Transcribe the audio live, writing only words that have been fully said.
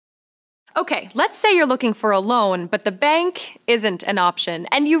Okay, let's say you're looking for a loan, but the bank isn't an option,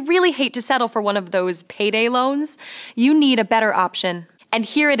 and you really hate to settle for one of those payday loans. You need a better option. And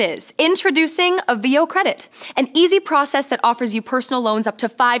here it is, introducing a VO Credit, an easy process that offers you personal loans up to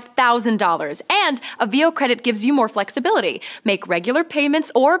 $5,000. And a VO Credit gives you more flexibility. Make regular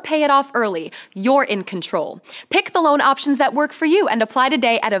payments or pay it off early. You're in control. Pick the loan options that work for you and apply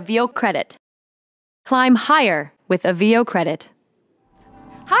today at a VO Credit. Climb higher with a VO Credit.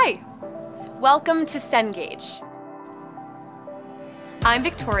 Hi, welcome to Cengage. I'm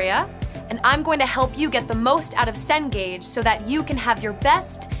Victoria, and I'm going to help you get the most out of Cengage so that you can have your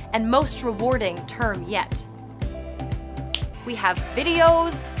best and most rewarding term yet. We have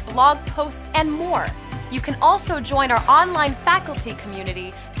videos, blog posts, and more. You can also join our online faculty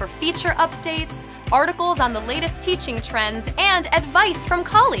community for feature updates, articles on the latest teaching trends, and advice from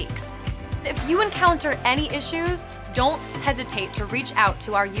colleagues. If you encounter any issues, don't hesitate to reach out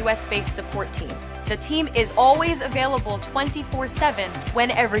to our US-based support team. The team is always available 24/7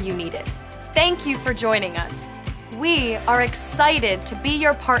 whenever you need it. Thank you for joining us. We are excited to be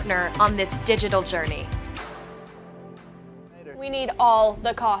your partner on this digital journey. We need all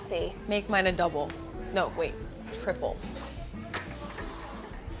the coffee. Make mine a double. No, wait, triple.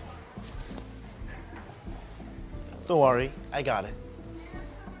 Don't worry, I got it.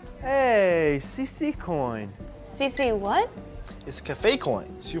 Hey, CC coin. CC what? It's cafe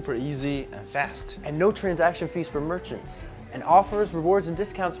coin, super easy and fast. And no transaction fees for merchants. And offers, rewards, and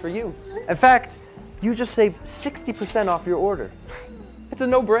discounts for you. In fact, you just saved 60% off your order. It's a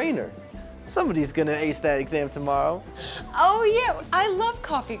no-brainer. Somebody's gonna ace that exam tomorrow. Oh yeah, I love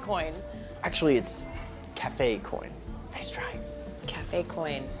coffee coin. Actually, it's cafe coin. Nice try. Cafe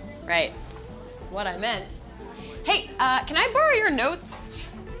coin, right. That's what I meant. Hey, can I borrow your notes?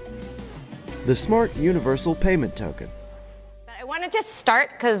 The Smart Universal Payment Token. I want to just start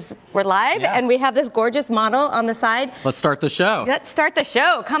because we're live and we have this gorgeous model on the side. Let's start the show. Let's start the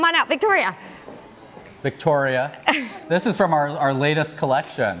show. Come on out, Victoria. Victoria, this is from our latest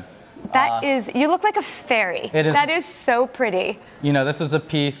collection. That is, you look like a fairy. It is. That is so pretty. You know, this is a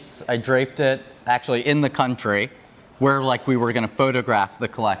piece, I draped it actually in the country where we were going to photograph the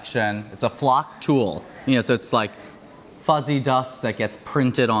collection. It's a flock tool. You know, so it's like fuzzy dust that gets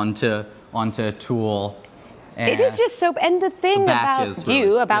printed onto a tool. And it is just so, and the thing about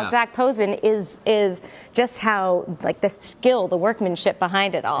you, about Zach Posen, is just how, the skill, the workmanship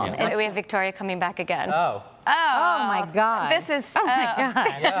behind it all. Yeah. And we have Victoria coming back again. Oh. Oh my God. This is, oh my God.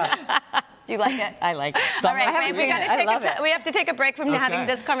 Yeah. Do you like it? I like it. All right, we have to take a break from having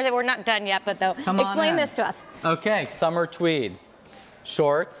this conversation. We're not done yet, but explain this to us. Okay, summer tweed.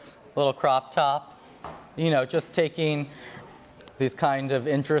 Shorts, little crop top. You know, just taking these kind of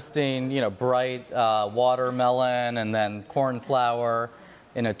interesting, bright watermelon and then cornflower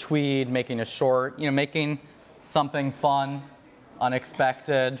in a tweed, making a short, making something fun,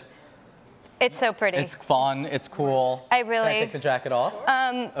 unexpected. It's so pretty. It's fun, it's cool. I really... Can I take the jacket off?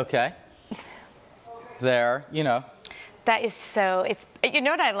 Okay. There, That is so, you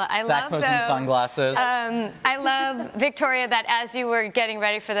know what I love Zach Posen sunglasses. I love, Victoria, that as you were getting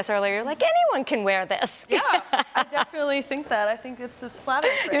ready for this earlier, you're like, anyone can wear this. Yeah, I definitely think that. I think it's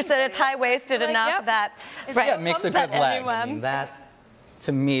flattering for You said it's high-waisted enough that... Right. Yeah, it makes a good leg. I mean, that,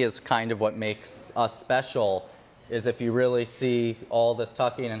 to me, is kind of what makes us special, is if you really see all this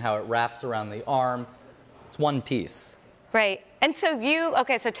tucking and how it wraps around the arm, it's one piece. Right. And so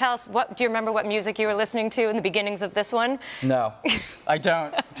so tell us, do you remember what music you were listening to in the beginnings of this one? No, I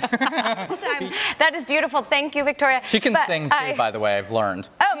don't. That is beautiful. Thank you, Victoria. She can sing too, by the way, I've learned.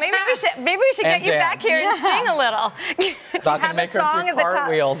 Oh, maybe we should get you back here and sing a little. Not going to make her do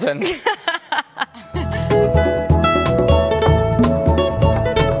cartwheels and